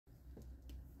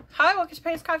Hi, welcome to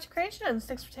Pay's Crafting Creations.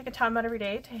 Thanks for taking time out every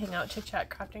day to hang out, chit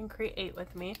chat, craft, and create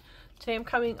with me. Today I'm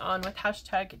coming on with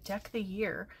hashtag Deck the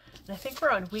Year, and I think we're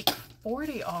on week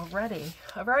 40 already.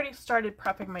 I've already started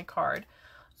prepping my card.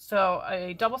 So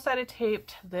I double-sided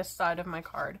taped this side of my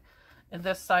card, and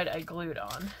this side I glued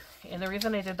on. And the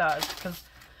reason I did that is because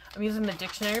I'm using the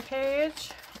dictionary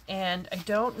page, and I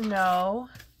don't know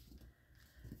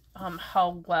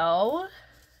how well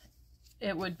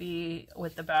it would be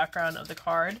with the background of the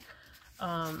card,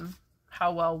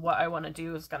 how well what I want to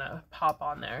do is going to pop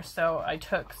on there. So I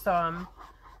took some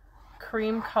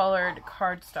cream colored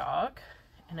cardstock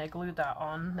and I glued that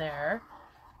on there,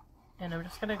 and I'm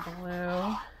just going to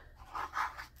glue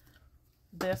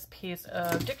this piece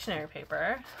of dictionary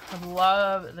paper. I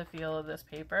love the feel of this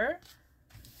paper.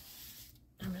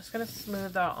 I'm just going to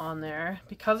smooth that on there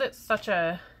because it's such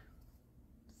a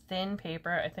thin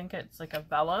paper. I think it's like a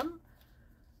vellum,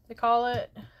 they call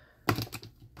it.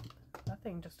 That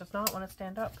thing just does not want to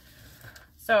stand up.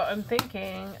 So I'm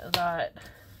thinking that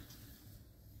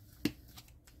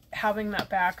having that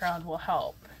background will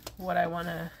help what I want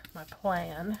to, my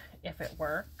plan, if it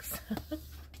works.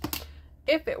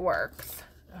 If it works,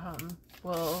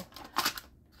 will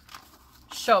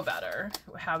show better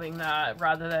having that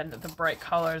rather than the bright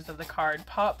colors of the card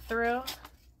pop through.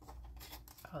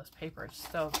 Oh, this paper is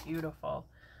so beautiful.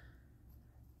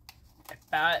 I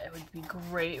bet it would be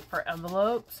great for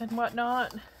envelopes and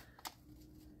whatnot.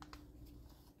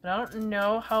 But I don't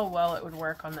know how well it would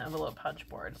work on the envelope punch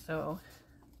board. So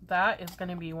that is going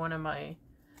to be one of my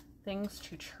things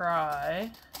to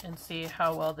try and see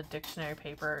how well the dictionary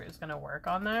paper is going to work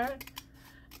on there.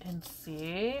 And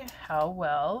see how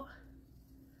well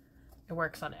it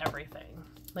works on everything.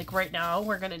 Like right now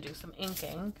we're going to do some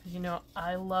inking because you know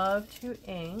I love to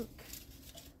ink.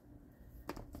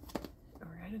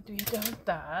 To be done with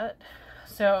that.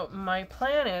 So my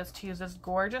plan is to use this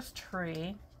gorgeous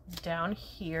tree down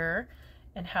here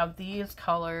and have these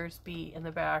colors be in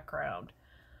the background.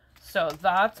 So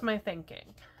that's my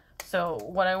thinking. So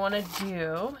what I want to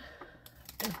do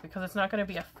is, because it's not going to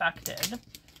be affected,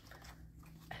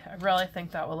 I really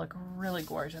think that will look really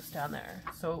gorgeous down there.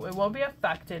 So it won't be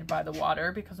affected by the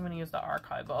water because I'm going to use the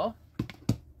archival.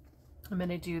 I'm going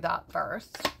to do that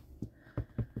first.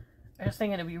 I just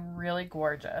think it'd be really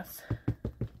gorgeous.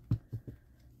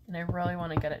 And I really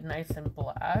want to get it nice and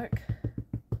black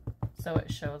so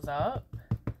it shows up.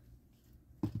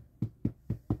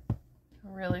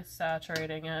 Really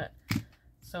saturating it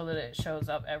so that it shows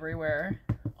up everywhere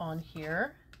on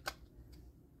here.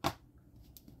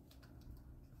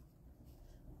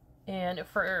 And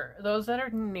for those that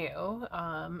are new,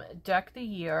 Deck the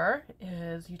Year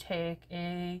is you take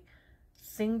a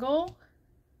single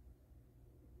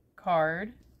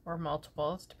card or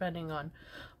multiples depending on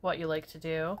what you like to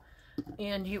do,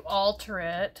 and you alter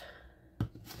it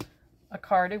a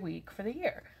card a week for the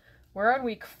year. We're on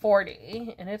week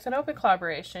 40 and it's an open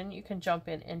collaboration. You can jump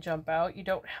in and jump out. You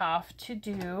don't have to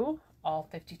do all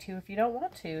 52 if you don't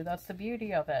want to. That's the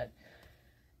beauty of it.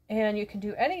 And you can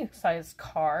do any size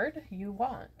card you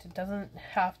want. It doesn't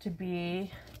have to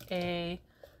be a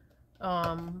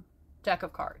deck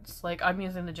of cards. Like I'm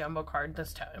using the jumbo card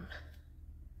this time.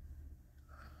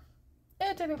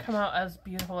 It didn't come out as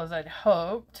beautiful as I'd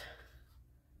hoped,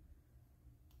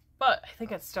 but I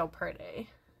think it's still pretty.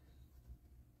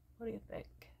 What do you think?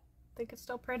 Think it's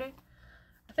still pretty?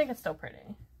 I think it's still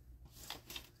pretty.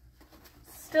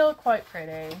 Still quite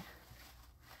pretty.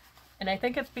 And I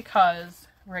think it's because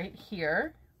right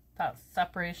here, that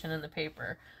separation in the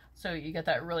paper. So you get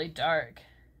that really dark,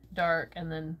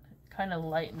 and then kind of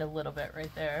lightened a little bit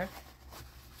right there.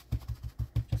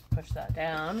 Just push that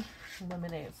down.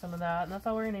 Eliminate some of that, and that's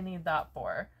all we're going to need that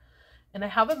for. And I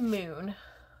have a moon,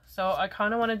 so I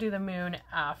kind of want to do the moon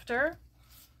after.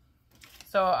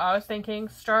 So I was thinking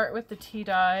start with the tea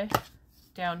dye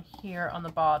down here on the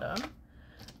bottom,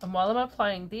 and while I'm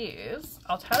applying these,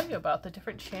 I'll tell you about the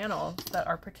different channels that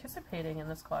are participating in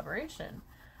this collaboration.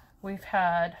 We've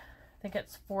had, I think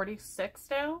it's 46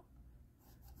 now,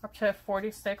 up to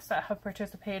 46 that have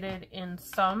participated in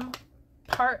some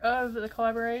part of the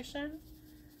collaboration,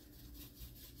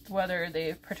 whether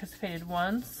they've participated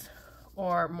once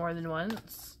or more than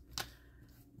once.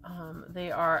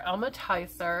 They are Elma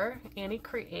Tyser, Annie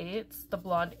Creates, The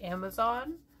Blonde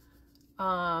Amazon,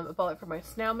 A Bullet for My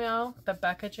Snail Mail, The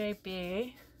Becca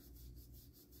JB,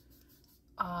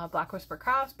 Black Whisper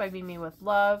Crafts by Mimi with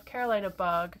Love, Carolina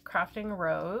Bug, Crafting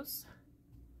Rose,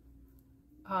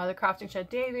 The Crafting Shed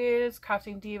Davies,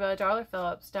 Crafting Diva, Darla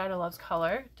Phillips, Dinah Loves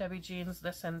Color, Debbie Jeans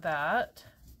This and That.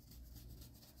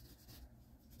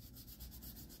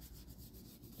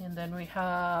 And then we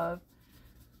have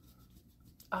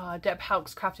Deb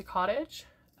Hauk's Crafty Cottage,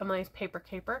 Emily's Paper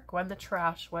Caper, Gwen the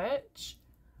Trash Witch,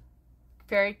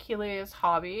 Fairy Keely's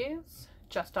Hobbies,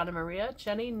 Just Donna Maria,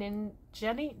 Jenny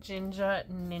Jinja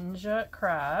Ninja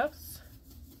Crafts.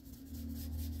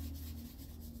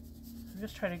 I'm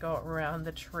just trying to go around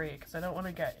the tree because I don't want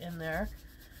to get in there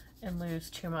and lose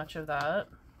too much of that.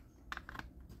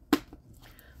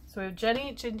 So we have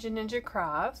Jenny Jinja Ninja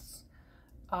Crafts,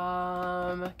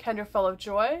 Kendra Full of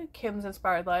Joy, Kim's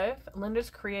Inspired Life, Linda's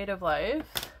Creative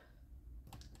Life,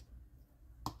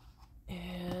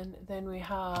 and then we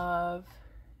have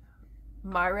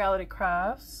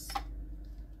myrealitycrafts,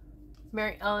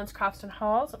 Mary Ellen's Crafts and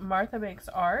Hauls, Martha Makes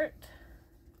Art,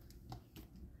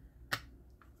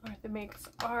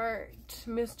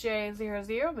 Miss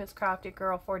J00, Miss Crafty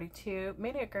Girl 42,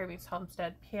 Maniac Gravy's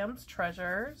Homestead, Pam's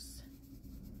Treasures,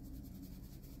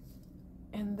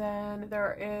 and then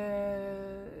there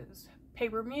is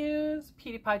Paper Muse,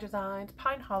 Petey Pie Designs,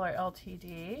 Pine Holler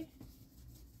Ltd.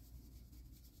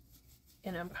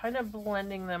 And I'm kind of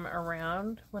blending them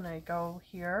around when I go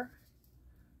here.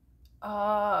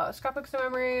 Scrapbooks and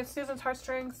Memories, Susan's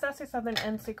Heartstrings, Sassy Southern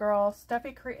NC Girl,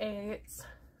 Steffi Creates,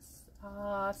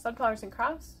 Sunflowers and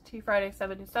Crafts, Tea Friday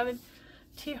 77,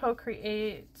 T-Ho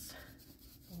Creates.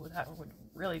 Oh, that went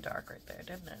really dark right there,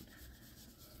 didn't it?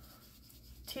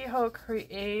 T-Ho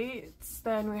Creates.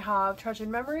 Then we have Treasured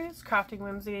Memories, Crafting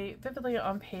Whimsy, Vividly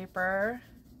on Paper,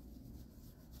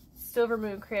 Silver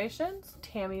Moon Creations,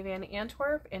 Tammy Van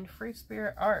Antwerp, and Free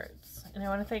Spirit Arts. And I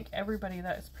want to thank everybody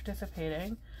that is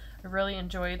participating. I really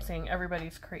enjoyed seeing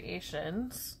everybody's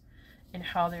creations and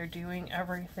how they're doing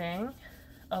everything.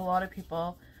 A lot of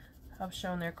people have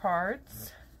shown their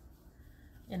cards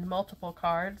in multiple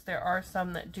cards. There are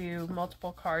some that do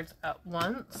multiple cards at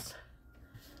once,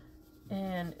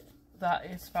 and that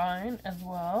is fine as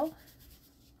well.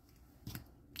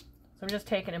 So I'm just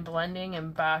taking and blending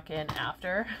and back in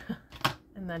after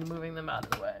and then moving them out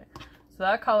of the way. So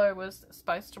that color was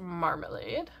Spiced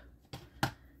Marmalade.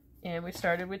 And we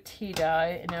started with tea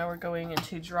dye, and now we're going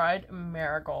into dried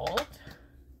marigold.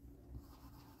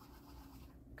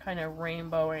 Kind of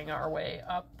rainbowing our way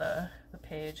up the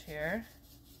page here.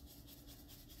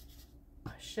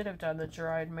 I should have done the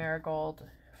dried marigold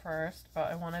first,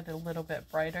 but I wanted it a little bit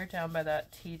brighter down by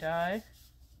that tea dye.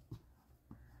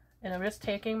 And I'm just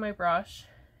taking my brush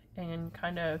and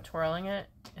kind of twirling it.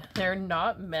 They're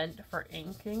not meant for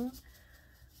inking,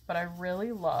 but I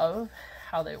really love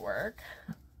how they work.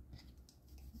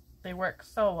 They work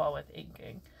so well with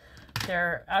inking.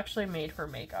 They're actually made for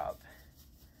makeup.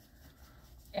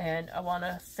 And I want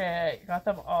to say I got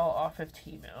them all off of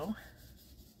Temu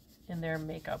in their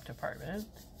makeup department.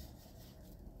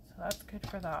 So that's good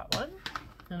for that one.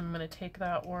 And I'm going to take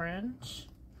that orange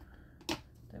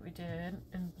that we did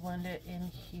and blend it in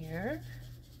here.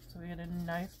 So we get a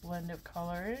nice blend of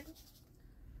coloring.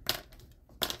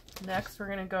 Next we're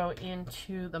going to go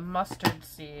into the mustard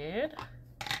seed.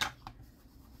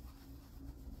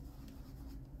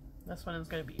 This one is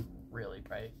going to be really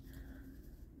bright.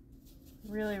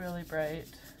 Really, really bright.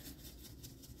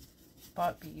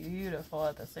 But beautiful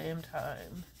at the same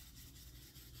time.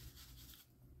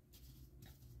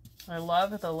 I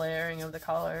love the layering of the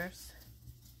colors.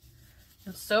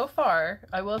 And so far,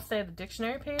 I will say the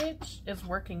dictionary page is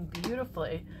working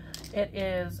beautifully. It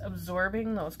is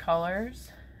absorbing those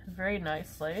colors very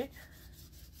nicely.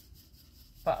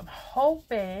 But I'm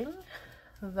hoping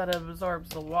that it absorbs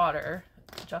the water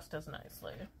just as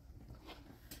nicely.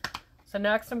 So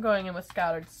next I'm going in with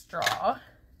Scattered Straw.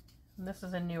 And this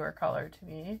is a newer color to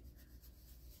me.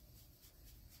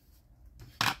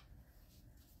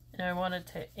 And I wanted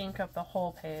to ink up the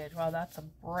whole page. Wow, that's a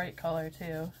bright color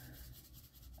too.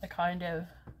 I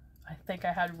think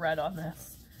I had red on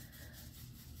this.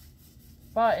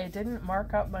 But it didn't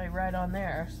mark up my red on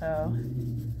there, so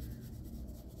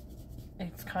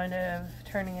it's kind of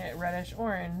turning it reddish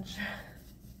orange.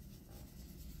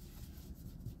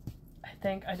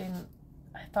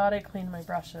 I thought I cleaned my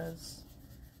brushes,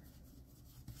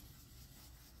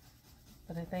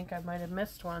 but I think I might have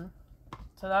missed one.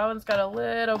 So that one's got a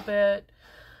little bit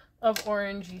of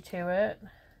orangey to it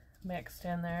mixed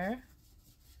in there.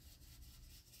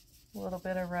 A little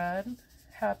bit of red.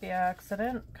 Happy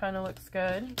accident. Kind of looks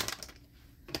good.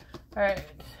 Alright,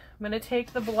 I'm going to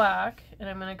take the black and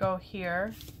I'm going to go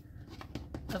here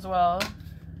as well.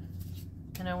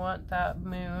 And I want that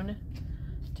moon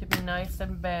to be nice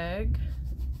and big.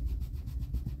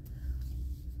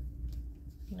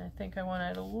 And I think I want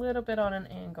it a little bit on an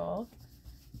angle.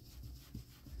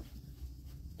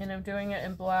 And I'm doing it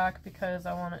in black because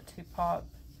I want it to pop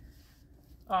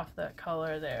off that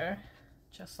color there,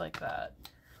 just like that.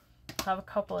 have a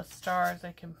couple of stars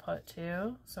I can put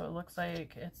too, so it looks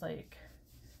like it's like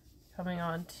coming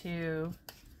on to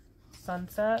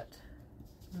sunset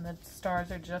and the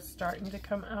stars are just starting to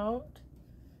come out.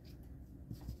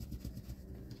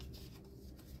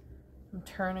 I'm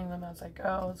turning them as I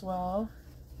go as well.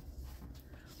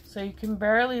 So you can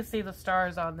barely see the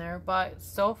stars on there, but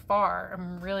so far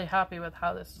I'm really happy with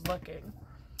how this is looking.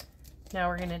 Now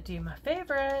we're gonna do my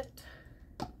favorite.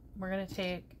 We're gonna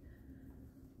take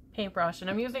paintbrush, and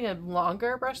I'm using a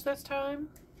longer brush this time.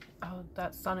 Oh,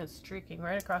 that sun is streaking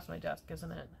right across my desk,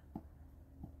 isn't it?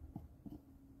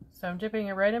 So I'm dipping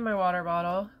it right in my water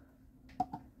bottle,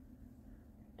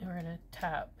 and we're gonna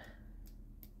tap.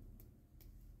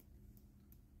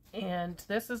 And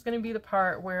this is gonna be the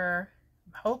part where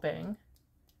I'm hoping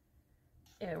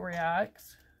it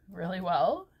reacts really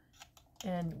well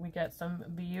and we get some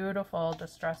beautiful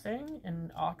distressing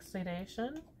and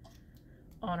oxidation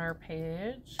on our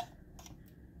page,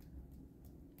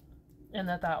 and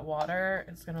that water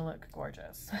is going to look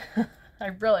gorgeous. I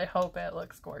really hope it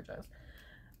looks gorgeous.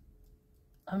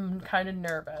 I'm kind of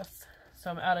nervous,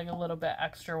 so I'm adding a little bit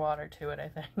extra water to it, I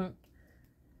think.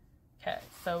 Okay,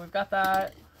 so we've got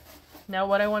that. Now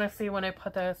what I want to see when I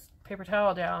put this paper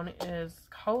towel down is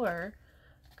color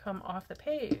come off the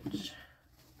page.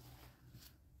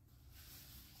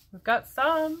 We've got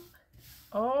some.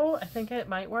 Oh, I think it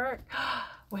might work.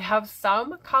 We have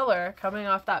some color coming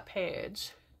off that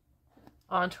page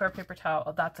onto our paper towel.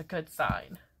 Oh, that's a good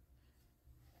sign.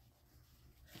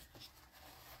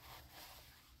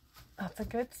 That's a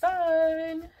good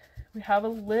sign. We have a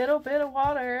little bit of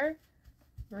water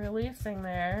releasing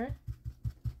there.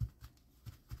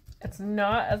 It's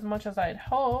not as much as I'd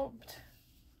hoped,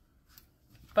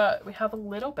 but we have a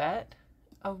little bit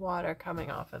of water coming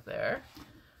off of there.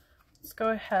 Let's go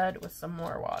ahead with some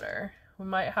more water. We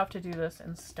might have to do this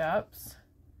in steps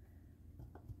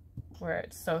where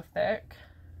it's so thick.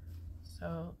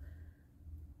 So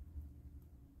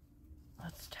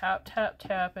let's tap, tap,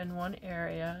 tap in one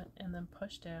area and then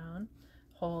push down,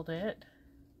 hold it.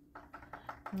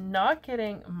 Not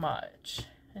getting much.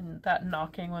 And that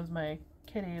knocking was my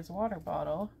kitty's water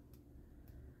bottle.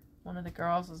 One of the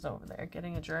girls is over there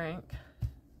getting a drink.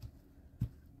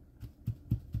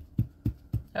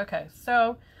 Okay,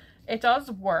 so it does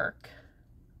work.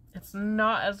 It's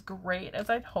not as great as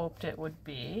I'd hoped it would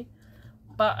be,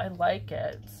 but I like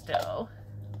it still.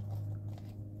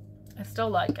 I still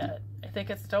like it. I think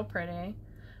it's still pretty.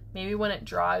 Maybe when it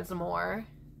dries more,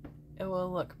 it will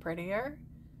look prettier.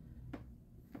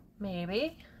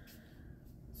 Maybe.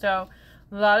 So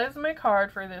that is my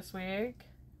card for this week.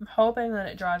 I'm hoping that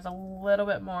it dries a little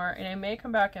bit more, and I may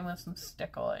come back in with some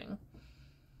stickling.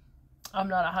 I'm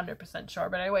not 100% sure,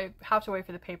 but I have to wait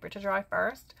for the paper to dry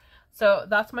first. So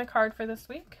that's my card for this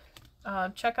week.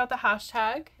 Check out the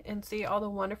hashtag and see all the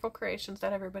wonderful creations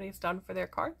that everybody's done for their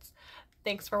cards.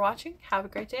 Thanks for watching. Have a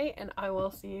great day, and I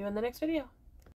will see you in the next video.